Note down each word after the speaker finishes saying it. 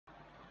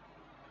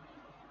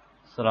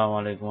আসসালামু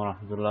আলাইকুম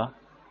রহমতুল্লাহ।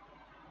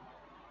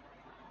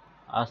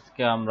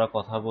 আজকে আমরা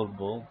কথা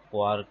বলবো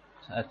কোয়ার্ক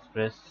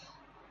এক্সপ্রেস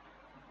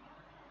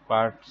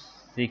পার্ট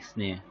 6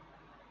 নিয়ে।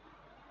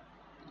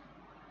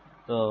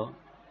 তো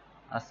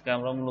আজকে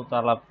আমরা মূলত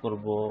আলাপ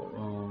করব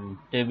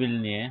টেবিল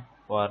নিয়ে।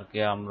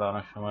 কোয়ার্কে আমরা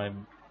অনেক সময়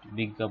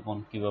বিজ্ঞাপন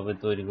কিভাবে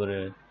তৈরি করে,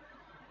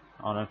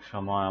 অনেক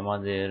সময়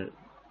আমাদের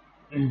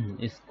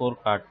স্কোর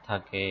কার্ড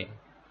থাকে,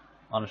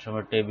 অনেক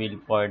সময় টেবিল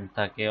পয়েন্ট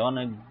থাকে,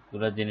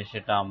 অনেকগুলো জিনিস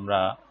সেটা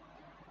আমরা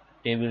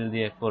টেবিল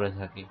দিয়ে করে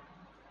থাকি।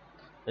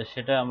 তো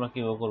সেটা আমরা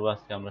কিভাবে করবো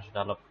আজকে আমরা সেটা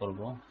আলাপ করব।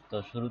 তো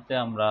শুরুতে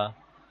আমরা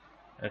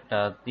একটা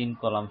 3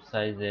 কলাম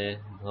সাইজে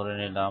ধরে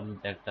নিলাম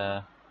যে একটা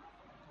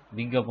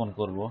বিজ্ঞাপন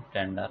করব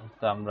টেন্ডার।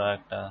 তো আমরা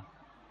একটা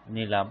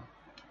নিলাম,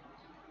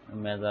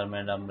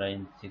 মেজারমেন্ট আমরা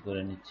ইঞ্চি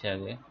করে নিচ্ছি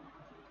আগে,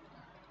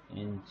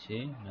 ইঞ্চি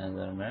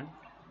মেজারমেন্ট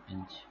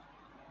ইঞ্চি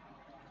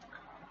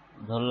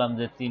ধরলাম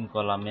যে 3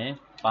 কলামে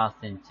 5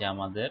 ইঞ্চি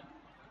আমাদের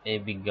এই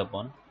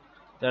বিজ্ঞাপন।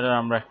 তো এটা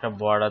আমরা একটা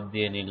বর্ডার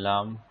দিয়ে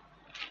নিলাম,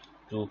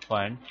 2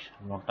 পয়েন্ট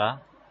মোটা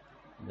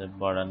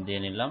বর্ডার দিয়ে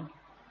নিলাম।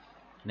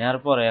 নেওয়ার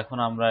পরে এখন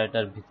আমরা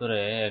এটার ভিতরে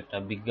একটা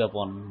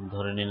বিজ্ঞাপন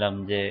ধরে নিলাম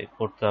যে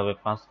করতে হবে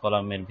 5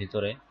 কলামের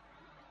ভিতরে।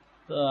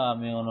 তো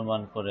আমি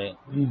অনুমান করে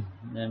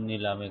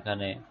নিলাম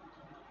এখানে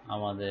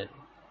আমাদের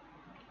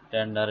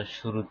টেন্ডারের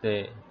শুরুতে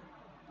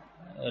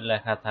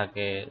লেখা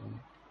থাকে,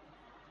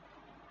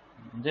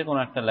 যে কোনো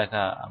একটা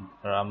লেখা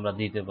আমরা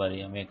দিতে পারি।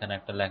 আমি এখানে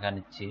একটা লেখা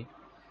নিচ্ছি,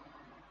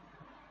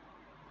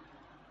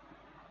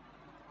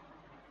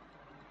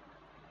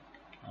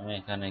 আমি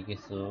এখানে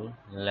কিছু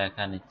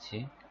লেখা নিচ্ছি।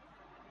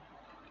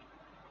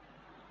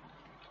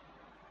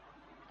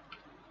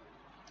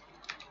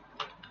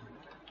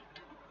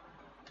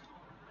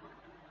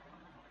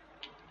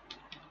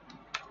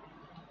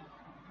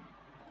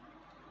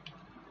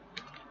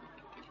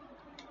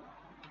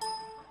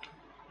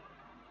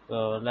 তো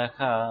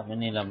লেখা আমি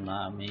নিলাম না,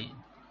 আমি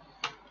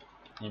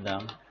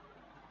নিলাম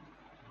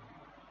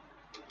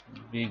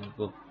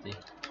বিজ্ঞপ্তি।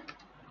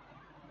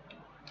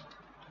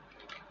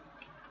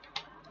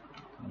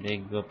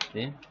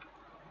 বিজ্ঞপ্তি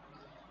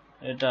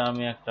এটা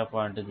আমি একটা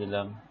পয়েন্টে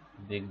দিলাম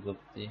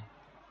বিজ্ঞপ্তি,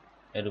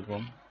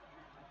 এরকম।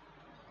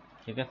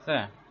 ঠিক আছে।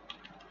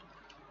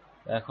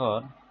 এখন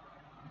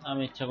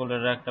আমি ইচ্ছা করলে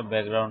একটা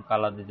ব্যাকগ্রাউন্ড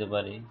কালার দিতে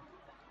পারি,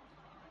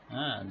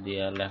 হ্যাঁ,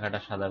 দিয়ে লেখাটা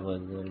সাদা করে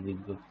দিতে পারি,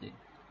 বিজ্ঞপ্তি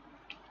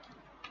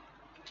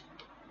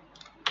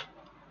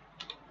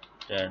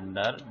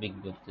টেন্ডার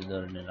বিজ্ঞপ্তি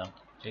ধরে নিলাম।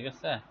 ঠিক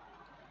আছে।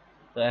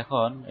 তো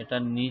এখন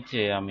এটার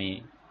নিচে আমি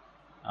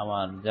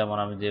আমার যেমন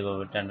আমি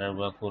যেভাবে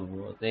টেন্ডারগুলো করব,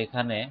 তো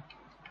এখানে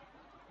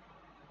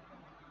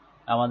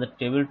আমাদের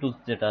টেবিল টুলস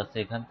যেটা আছে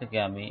এখান থেকে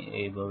আমি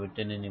এইভাবে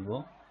টেনে নিব,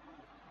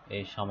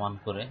 এই সমান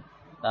করে।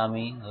 তা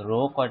আমি রো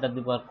কয়টা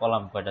দিব আর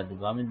কলাম কয়টা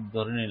দিব, আমি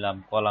ধরে নিলাম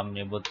কলাম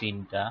নেব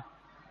 3টা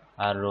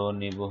আর রো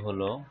নিব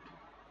হলো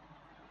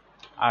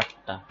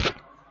 8টা।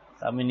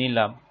 আমি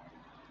নিলাম,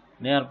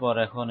 নেওয়ার পর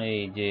এখন এই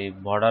যে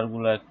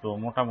বর্ডারগুলো একটু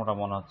মোটা মোটা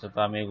মনে হচ্ছে, তো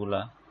আমি এগুলা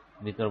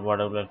ভিতর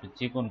বর্ডারগুলো একটু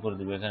চিকন করে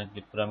দেবো। এখানে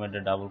ক্লিক করে আমি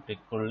এটা ডাবল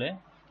ক্লিক করলে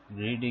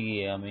গ্রিডে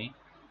গিয়ে আমি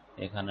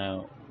এখানে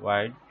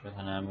ওয়াইড,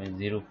 এখানে আমি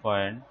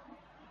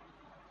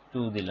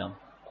 0.2 দিলাম,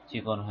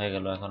 চিকন হয়ে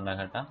গেল এখন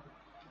লেখাটা।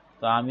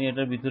 তো আমি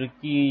এটার ভিতরে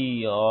কি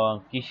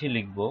কিসে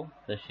লিখবো,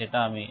 তো সেটা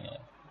আমি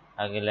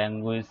আগে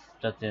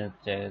ল্যাঙ্গুয়েজটা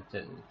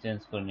চেঞ্জ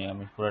করে নিই।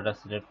 আমি পুরোটা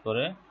সিলেক্ট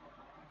করে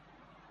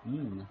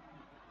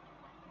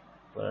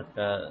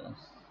পুরোটা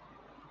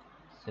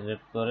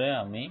সিলেক্ট করে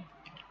আমি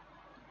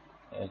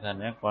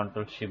এখানে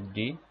কন্ট্রোল-শিফট-D,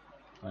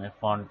 মানে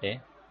ফন্টে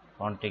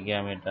গিয়ে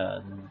আমি এটা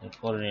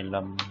করে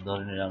নিলাম,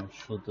 ধরে নিলাম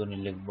সুতনি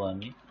লিখবো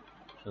আমি,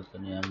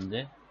 সুতনি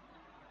আমদে।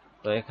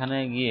 তো এখানে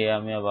গিয়ে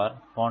আমি আবার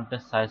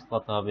ফন্টের সাইজ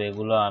কত হবে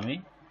এগুলো আমি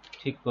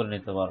ঠিক করে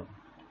নিতে পারবো।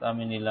 তো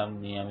আমি নিলাম,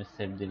 নিয়ে আমি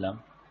সেভ দিলাম।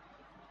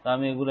 তো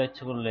আমি এগুলো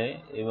ইচ্ছে করলে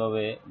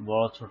এভাবে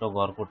বড় ছোট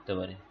ঘর করতে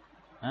পারি।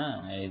 হ্যাঁ,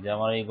 এই যে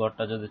আমার এই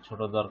ঘরটা যদি ছোট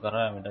দরকার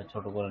হয় আমি এটা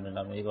ছোট করে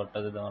নিলাম, এই ঘরটা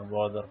যদি আমার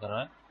বড় দরকার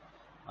হয়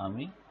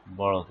আমি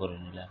বড় করে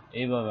নিলাম।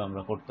 এইভাবে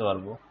আমরা করতে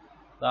পারবো।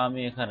 তো আমি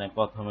এখানে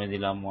প্রথমে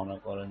দিলাম, মনে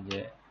করেন যে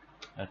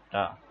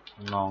একটা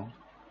নং,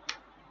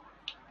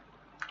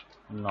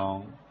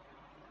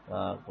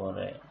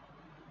 তারপরে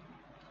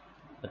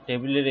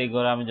টেবিলের এই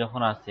ঘরে আমি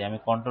যখন আসছি আমি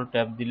কন্ট্রোল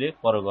ট্যাব দিলে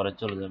পরে ঘরে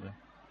চলে যাবে।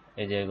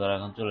 এই যে ঘরে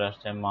এখন চলে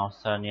আসছে, আমি মাউস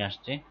ছাড়া নিয়ে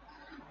আসছি।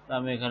 তো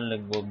আমি এখানে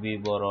লিখবো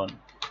বিবরণ,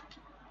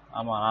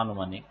 আমার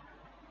আনুমানিক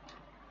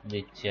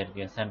দিচ্ছি আর কি,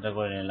 সেন্টার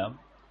করে নিলাম।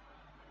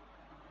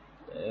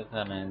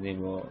 এখানে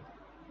দিব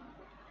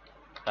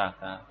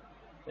টাকা।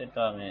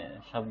 এটা আমি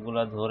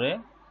সবগুলা ধরে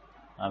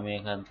আমি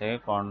এখান থেকে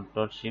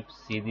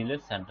কন্ট্রোল-শিফট-C দিলে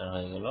সেন্টার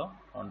হয়ে গেল,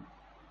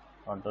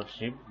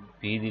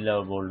 কন্ট্রোল-শিফট-V দিলে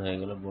আবার বোল্ড হয়ে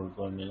গেল, বোল্ড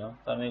করে নিলাম।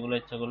 তো আমি এগুলো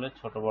ইচ্ছা করলে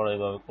ছোট বড়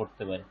এইভাবে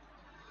করতে পারি।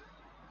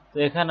 তো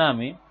এখানে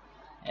আমি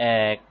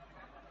 1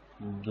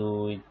 2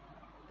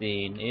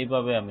 3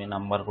 এইভাবে আমি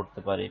নাম্বার করতে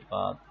পারি,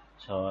 5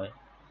 6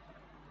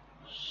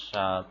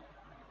 7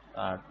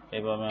 8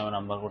 এইভাবে আমি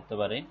নাম্বার করতে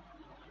পারি।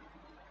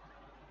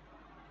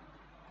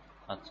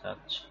 আচ্ছা,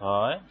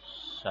 6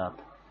 7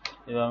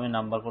 এভাবে আমি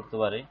নাম্বার করতে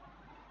পারি।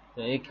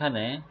 তো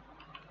এখানে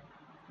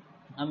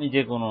আমি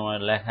যে কোনো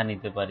লেখা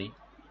নিতে পারি,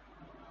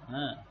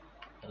 হ্যাঁ,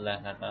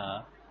 লেখাটা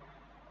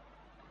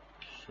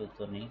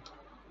সুতনি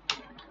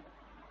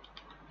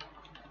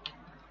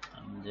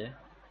যে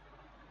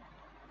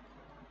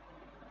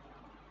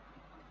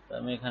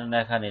আমি এখানে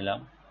লেখা নিলাম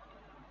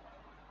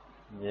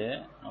যে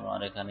আমার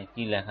এখানে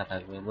কি লেখা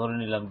থাকবে, ধরে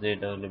নিলাম যে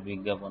এটা হলো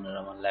বিজ্ঞাপনের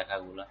আমার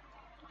লেখাগুলা।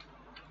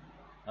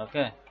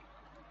 ওকে,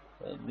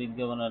 তো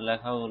বিজ্ঞাপনের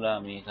লেখাগুলো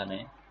আমি এখানে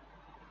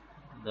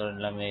ধরে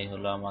নিলাম এই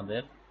হলো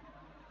আমাদের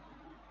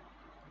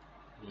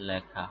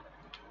লেখা,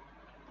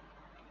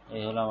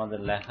 এই হলো আমাদের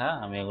লেখা।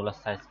 আমি এগুলো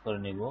সাইজ করে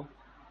নিব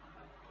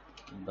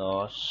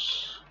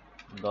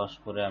 10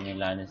 করে আমি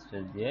লাইন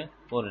স্পেস দিয়ে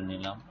করে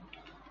নিলাম।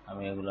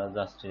 আমি এগুলো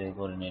জাস্টিফাই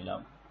করে নিলাম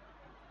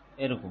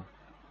এরকম।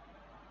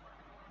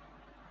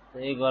 তো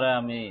এই ঘরে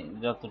আমি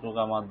যতটুকু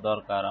আমার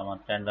দরকার, আমার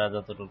টেন্ডার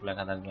যতটুকু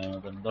লেখা থাকবে আমি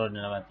ধরে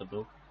নিলাম এতটুকু,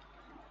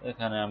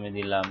 এখানে আমি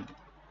দিলাম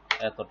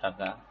এত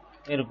টাকা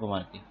এরকম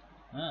আর কি।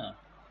 হ্যাঁ,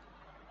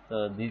 তো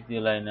দ্বিতীয়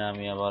লাইনে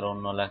আমি আবার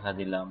অন্য লেখা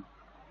দিলাম,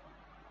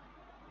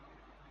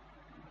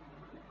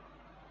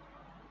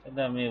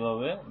 এটা আমি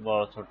এভাবে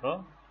বড় ছোট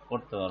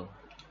করতে পারবো।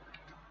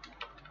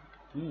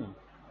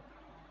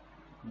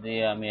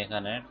 দিয়ে আমি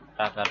এখানে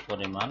টাকার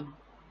পরিমাণ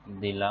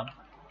দিলাম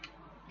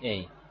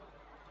এই।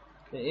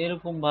 তো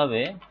এরকম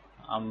ভাবে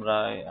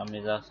আমি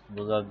জাস্ট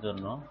বোঝার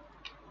জন্য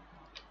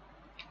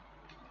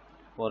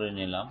করে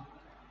নিলাম,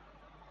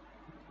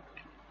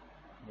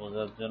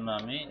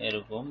 আমি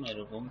এরকম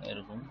এরকম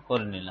এরকম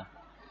করে নিলাম।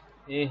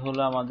 এই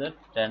হলো আমাদের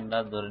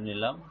টেন্ডার, ধরে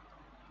নিলাম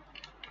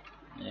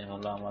এই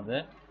হলো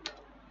আমাদের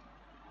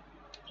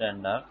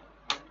টেন্ডার।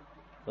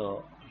 তো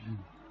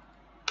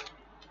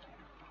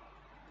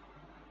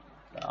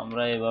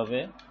আমরা এভাবে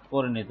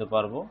করে নিতে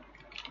পারবো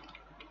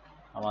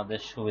আমাদের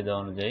সুবিধা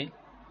অনুযায়ী।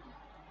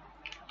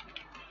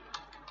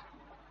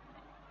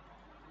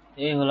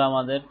 এই হলো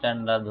আমাদের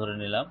টেন্ডার, ধরে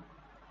নিলাম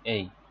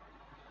এই।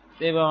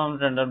 তো এইভাবে আমরা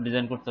টেন্ডার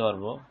ডিজাইন করতে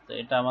পারবো। তো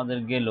এটা আমাদের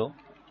গেল।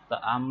 তো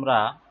আমরা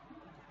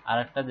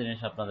আরেকটা জিনিস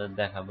আপনাদের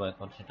দেখাবো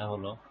এখন, সেটা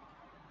হলো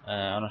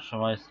অনেক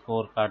সময়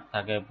স্কোর কার্ড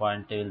থাকে,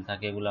 পয়েন্ট টেবিল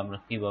থাকে, এগুলো আমরা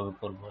কিভাবে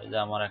করব। এই যে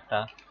আমার একটা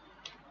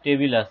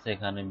টেবিল আছে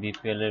এখানে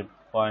বিপিএল এর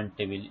পয়েন্ট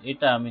টেবিল,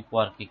 এটা আমি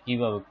কোয়ার্কে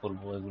কিভাবে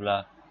করব, এগুলা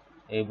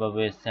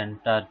এইভাবে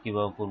সেন্টার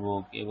কিভাবে করব।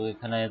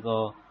 এখানে তো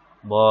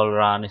বল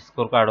রান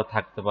স্কোর কার্ডও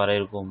থাকতে পারে,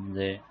 এরকম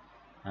যে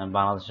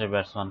বাংলাদেশের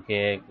ব্যাটসম্যানকে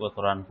কত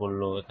রান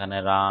করলো, এখানে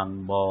রান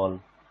বল,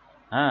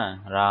 হ্যাঁ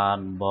run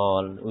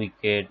ball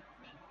wicket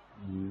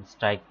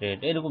strike rate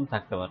এরকম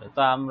থাকতে পারে।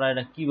 তো আমরা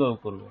এটা কিভাবে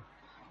করব,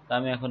 তা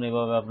আমি এখন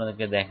এভাবে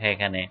আপনাদেরকে দেখাই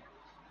এখানে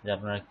যে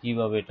আপনারা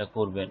কিভাবে এটা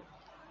করবেন।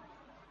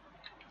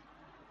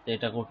 তো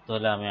এটা করতে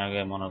হলে আমি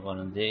আগে মনে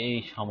করেন যে এই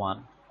সমান,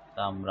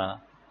 তা আমরা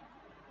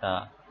একটা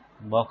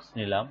বক্স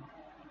নিলাম,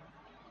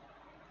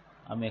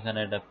 আমি এখানে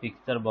এটা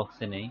পিকচার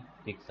বক্সে নেই,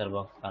 picture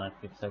box connect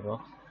picture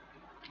box.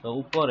 তো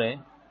উপরে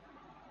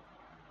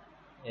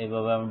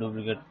এইভাবে আমি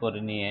ডুপ্লিকেট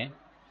করে নিয়ে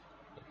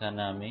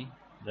এখানে আমি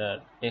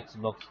টেক্সট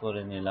বক্স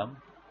করে নিলাম।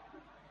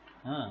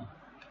 হ্যাঁ,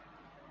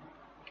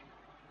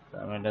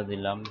 আমি এটা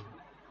দিলাম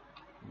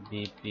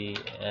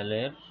বিপিএল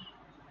এর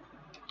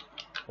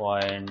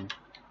পয়েন্ট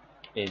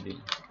টেবিল।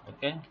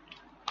 ওকে,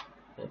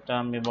 এটা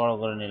আমি বড়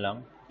করে নিলাম,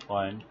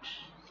 পয়েন্ট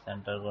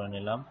সেন্টার করে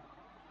নিলাম।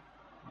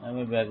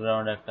 আমি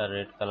ব্যাকগ্রাউন্ড একটা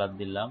রেড কালার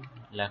দিলাম,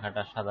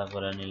 লেখাটা সাদা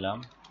করে নিলাম।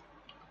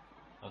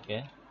 ওকে,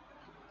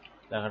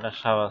 লেখাটা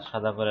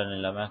সাদা করে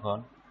নিলাম। এখন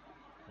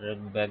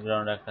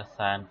ব্যাকগ্রাউন্ড একটা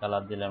সায়ান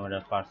কালার দিলাম, এটা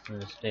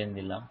 %10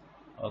 দিলাম।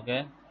 ওকে,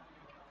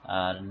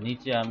 আর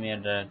নিচে আমি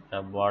এটা একটা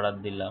বর্ডার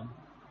দিলাম,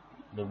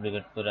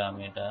 ডুপ্লিকেট করে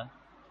আমি এটা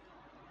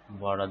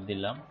বর্ডার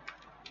দিলাম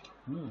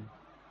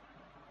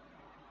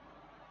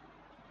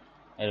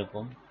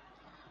এরকম।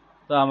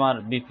 তো আমার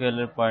বিপিএল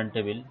এর পয়েন্ট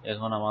টেবিল,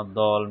 এখন আমার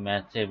দল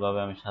ম্যাচ এইভাবে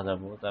আমি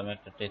সাজাবো। তো আমি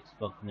একটা টেক্সট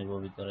বক্স নিব,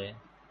 ভিতরে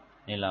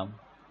নিলাম,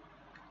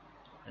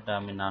 এটা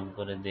আমি নান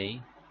করে দেই,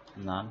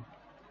 নান।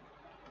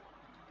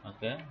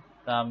 ওকে,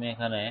 তা আমি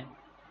এখানে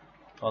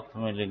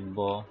প্রথমে লিখব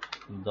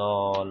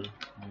দল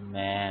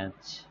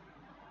ম্যাচ,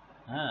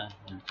 হ্যাঁ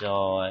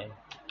জয়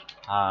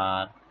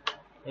হার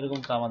এরকম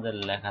তো আমাদের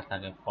লেখা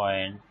থাকে,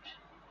 পয়েন্ট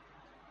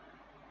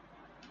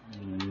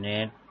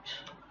নেট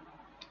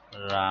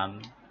রান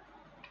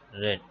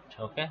রেট।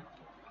 ওকে,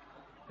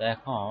 তো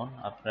এখন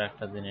আপনারা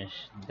একটা জিনিস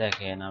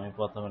দেখেন, আমি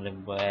প্রথমে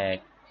লিখব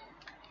 1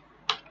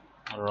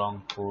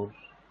 রংপুর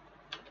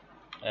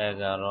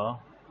 11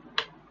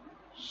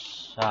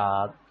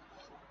 7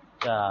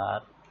 4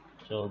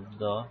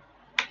 14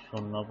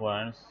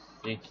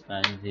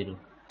 0.690।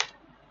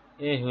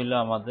 এই হইল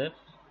আমাদের,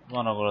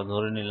 মনে করে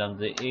ধরে নিলাম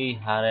যে এই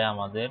হারে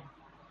আমাদের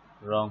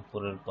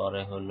রংপুরের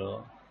পরে হলো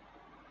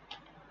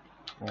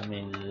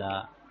কুমিল্লা।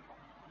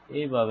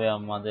 এইভাবে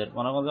আমাদের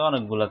মনে করেন যে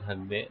অনেকগুলা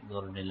থাকবে,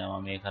 ধরে নিলাম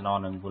আমি এখানে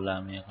অনেকগুলা,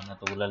 আমি এখন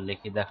এতগুলা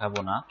লিখে দেখাবো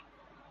না।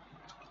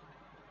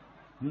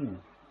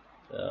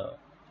 তো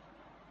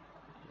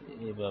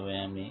এইভাবে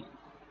আমি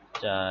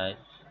 4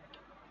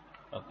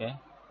 ওকে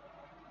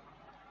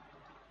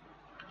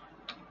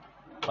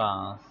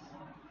 5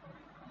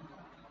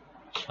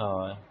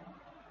 6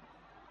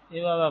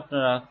 এইভাবে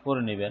আপনারা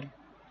করে নেবেন।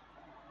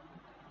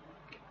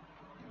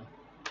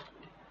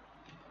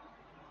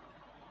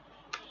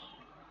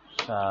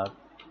 7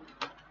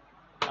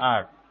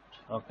 8।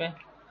 ওকে,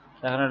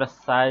 এখন এটা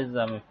সাইজ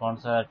আমি ফন্ট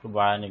সাইজ একটু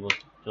বাড়ায় নিব,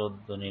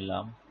 14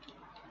 নিলাম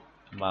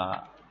বা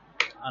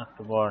আর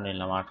একটু বড়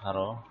নিলাম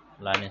 18,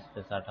 লাইন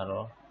স্পেস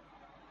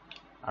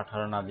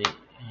 18 না দিই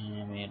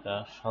আমি এটা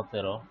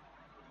 17,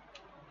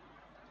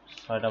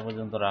 6টা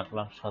পর্যন্ত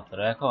রাখলাম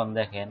 17। এখন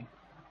দেখেন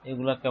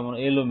এগুলা কেমন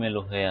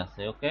এলোমেলো হয়ে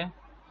আছে। ওকে,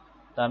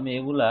 তো আমি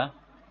এগুলা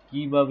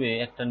কিভাবে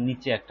একটা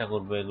নিচে একটা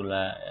করব, এগুলা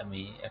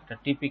আমি একটা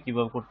টিপে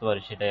কিভাবে করতে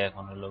পারি সেটাই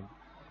এখন হলো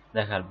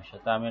দেখার বিষয়।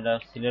 তো আমি এটা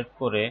সিলেক্ট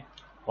করে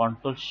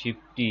কন্ট্রোল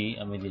শিফট টি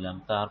আমি দিলাম,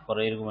 তারপরে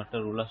এরকম একটা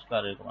রুল আসলো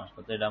আর এরকম আসলো,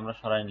 তো এটা আমরা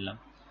সরাই নিলাম।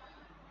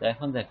 তো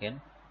এখন দেখেন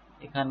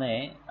এখানে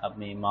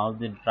আপনি মাউস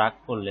দিয়ে ড্রাগ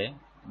করলে,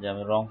 যে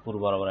আমি রংপুর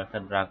বরাবর একটা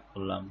ড্রাগ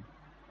করলাম,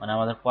 মানে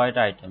আমাদের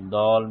কয়টা আইটেম,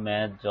 দল,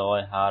 ম্যাচ,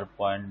 জয়, হার,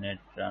 পয়েন্ট, নেট,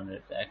 রান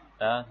রেট,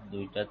 1টা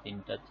 2টা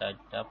 3টা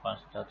 4টা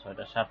 5টা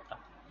 6টা 7টা।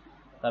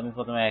 তো আমি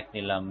প্রথমে 1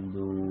 নিলাম,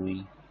 2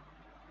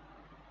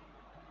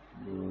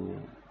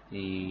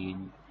 3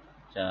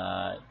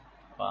 4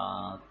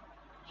 5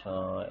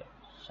 6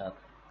 7।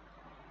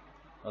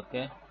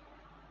 ওকে,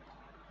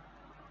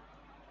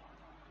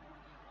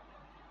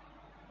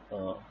 তো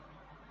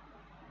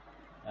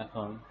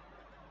এখন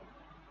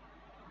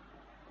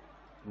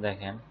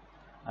দেখেন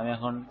আমি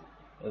এখন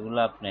এগুলো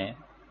আপনি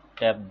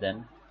ট্যাব দেন,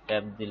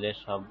 ট্যাব দিলে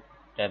সব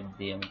ট্যাব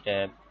দিয়ে আমি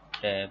tab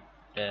tab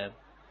tab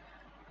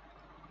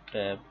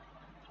tab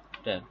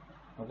tab.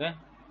 ওকে,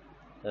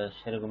 তো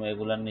সেরকম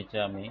এগুলার নিচে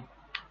আমি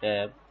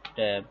tab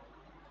tab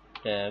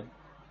tab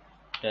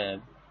tab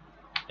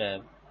tab,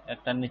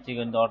 একটার নিচে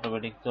কিন্তু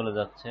অটোমেটিক চলে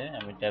যাচ্ছে,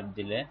 আমি ট্যাব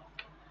দিলে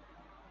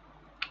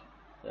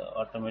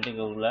অটোমেটিক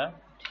ওগুলা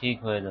ঠিক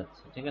হয়ে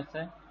যাচ্ছে। ঠিক আছে,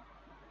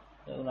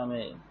 এগুলো আমি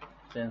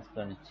চেঞ্জ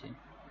করে নিচ্ছি,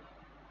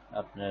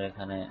 আপনার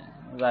এখানে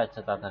যা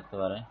ইচ্ছা তা থাকতে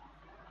পারে।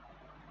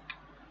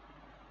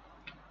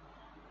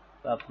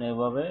 তো আপনি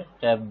এভাবে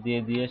ট্যাব দিয়ে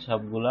দিয়ে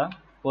সবগুলা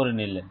করে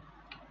নিলেন।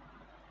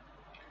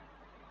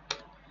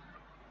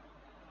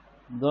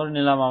 ধরে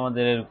নিলাম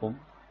আমাদের এরকম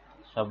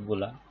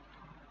সবগুলা,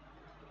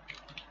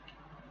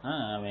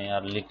 হ্যাঁ আমি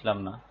আর লিখলাম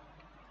না।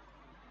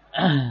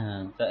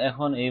 তো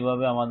এখন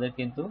এইভাবে আমাদের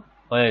কিন্তু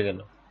হয়ে গেল।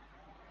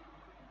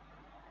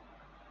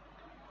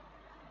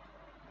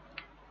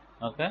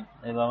 ওকে,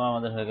 এইভাবে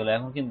আমাদের হয়ে গেল।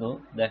 এখন কিন্তু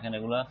দেখেন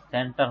এগুলা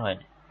সেন্টার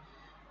হয়নি,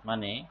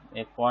 মানে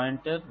এই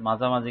পয়েন্টের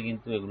মাঝামাঝি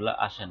কিন্তু এগুলা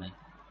আসে নাই।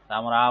 তা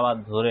আমরা আবার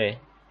ধরে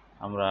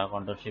আমরা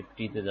কন্ট্রোল শিফট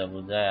টি তে যাব,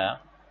 যায়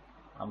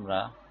আমরা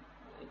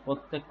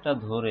প্রত্যেকটা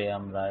ধরে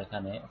আমরা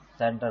এখানে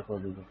সেন্টার করে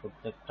দিব,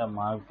 প্রত্যেকটা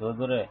মার্ক ধরে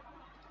ধরে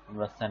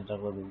আমরা সেন্টার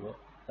করে দিব,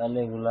 তাহলে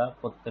এগুলা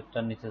প্রত্যেকটা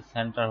নিচে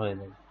সেন্টার হয়ে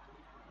যাবে।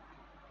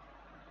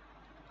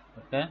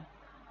 ওকে,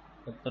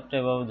 প্রত্যেকটা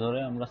এভাবে ধরে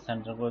আমরা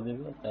সেন্টার করে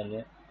দিব, তাহলে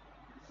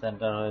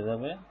সেন্টার হয়ে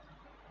যাবে।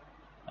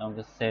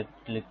 আমাকে সেট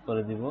ক্লিক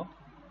করে দিব,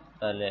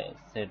 তাহলে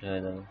সেট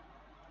হয়ে যাবে,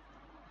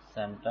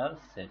 সেন্টার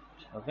সেট।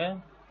 ওকে,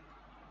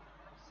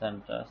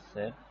 centre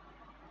set,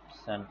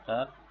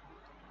 centre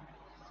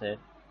set,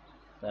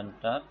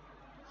 centre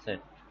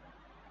set,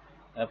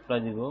 apply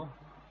দিব।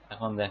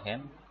 এখন দেখেন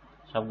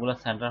সবগুলো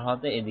সেন্টার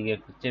হওয়াতে এদিকে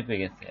একটু চেপে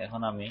গেছে।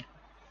 এখন আমি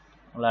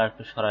ওগুলো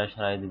একটু সরাই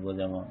সরাই দিব,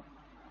 যেমন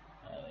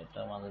এটা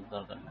আমাদের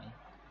দরকার নেই,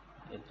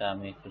 এটা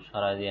আমি একটু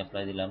সরাই দিয়ে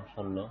অ্যাপ্লাই দিলাম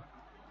 16,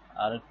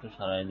 আর একটু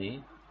সরাই দিই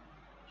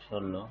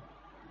 16,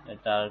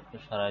 এটা আর একটু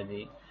সরাই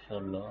দিই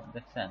 16।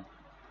 দেখছেন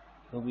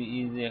খুবই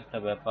ইজি একটা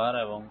ব্যাপার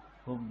এবং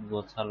খুব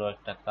গোছালো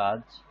একটা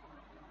কাজ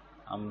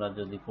আমরা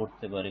যদি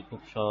করতে পারি,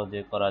 খুব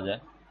সহজে করা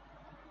যায়।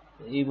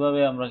 এইভাবে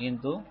আমরা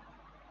কিন্তু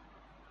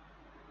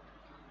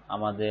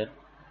আমাদের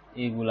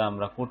এইগুলা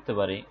আমরা করতে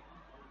পারি,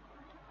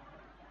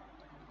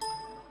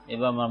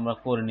 এভাবে আমরা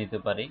করে নিতে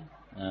পারি।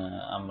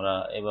 আমরা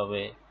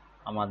এভাবে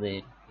আমাদের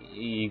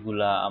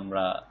এইগুলা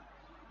আমরা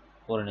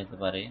করে নিতে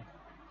পারি।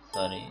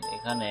 সরি,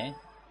 এখানে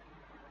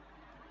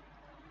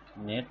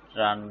নেট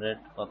রান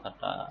রেট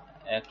কথাটা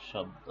এক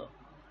শব্দ,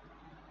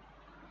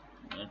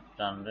 নেট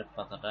রান রেট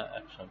কথাটা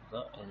এক শব্দ,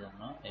 এই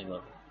জন্য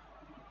এইভাবে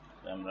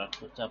আমরা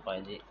একটু চাপাই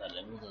দিই, তাহলে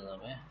বোঝা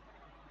যাবে।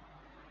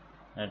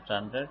 নেট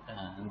রান রেট,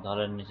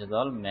 দলের নিচে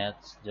দল, ম্যাচ,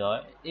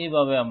 জয়,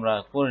 এইভাবে আমরা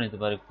করে নিতে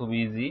পারি, খুব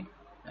ইজি।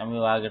 আমি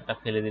আগেরটা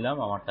ফেলে দিলাম,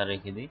 আমারটা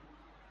রেখে দিই,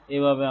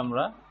 এইভাবে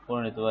আমরা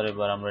করে নিতে পারি।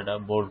 এবার আমরা এটা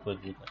বোল্ড করে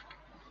দিতে পারি।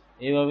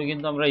 এইভাবে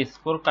কিন্তু আমরা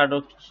স্কোর কার্ডও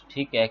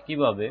ঠিক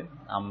একইভাবে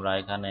আমরা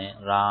এখানে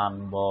রান,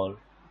 বল,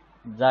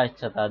 যা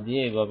ইচ্ছা তা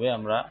দিয়ে এইভাবে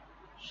আমরা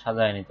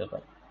সাজায় নিতে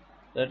পারি।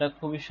 তো এটা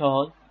খুবই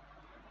সহজ।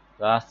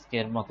 তো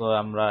আজকের মতো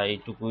আমরা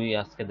এইটুকুই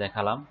আজকে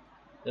দেখালাম।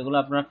 এগুলো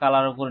আপনারা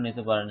কালারও করে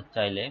নিতে পারেন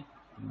চাইলে,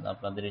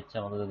 আপনাদের ইচ্ছা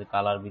মতো যদি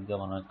কালার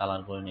বিজ্ঞাপন হয়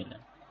কালার করে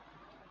নিলেন।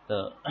 তো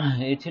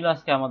এই ছিল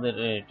আজকে আমাদের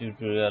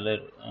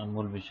টিউটোরিয়ালের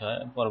মূল বিষয়।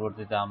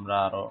 পরবর্তীতে আমরা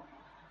আরো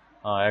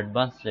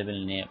অ্যাডভান্স লেভেল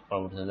নিয়ে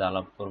পরবর্তীতে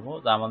আলাপ করব।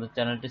 তো আমাদের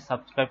চ্যানেলটি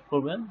সাবস্ক্রাইব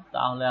করবেন,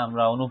 তাহলে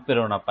আমরা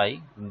অনুপ্রেরণা পাই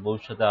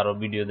ভবিষ্যতে আরো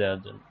ভিডিও দেওয়ার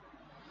জন্য।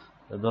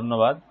 তো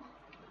ধন্যবাদ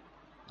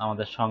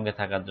আমাদের সঙ্গে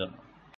থাকার জন্য।